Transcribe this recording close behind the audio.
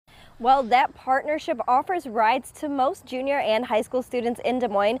Well, that partnership offers rides to most junior and high school students in Des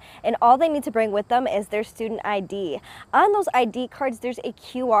Moines, and all they need to bring with them is their student ID. On those ID cards, there's a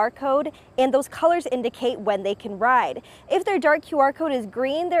QR code, and those colors indicate when they can ride. If their DART QR code is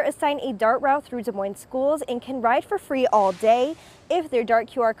green, they're assigned a DART route through Des Moines schools and can ride for free all day. If their DART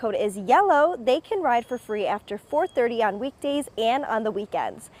QR code is yellow, they can ride for free after 4:30 on weekdays and on the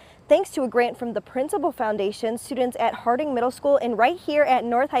weekends. Thanks to a grant from the Principal Foundation, students at Harding Middle School and right here at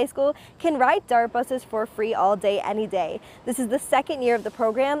North High School can ride DART buses for free all day, any day. This is the second year of the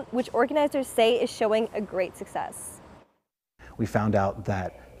program, which organizers say is showing a great success. We found out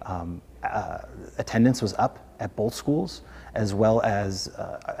that attendance was up at both schools, as well as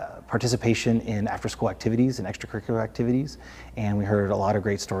participation in after-school activities and extracurricular activities. And we heard a lot of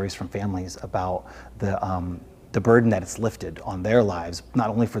great stories from families about the burden that it's lifted on their lives, not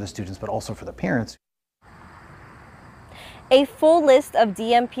only for the students, but also for the parents. A full list of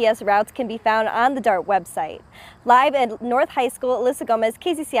DMPS routes can be found on the DART website. Live at North High School, Alyssa Gomez,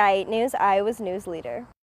 KCCI 8 News, Iowa's news leader.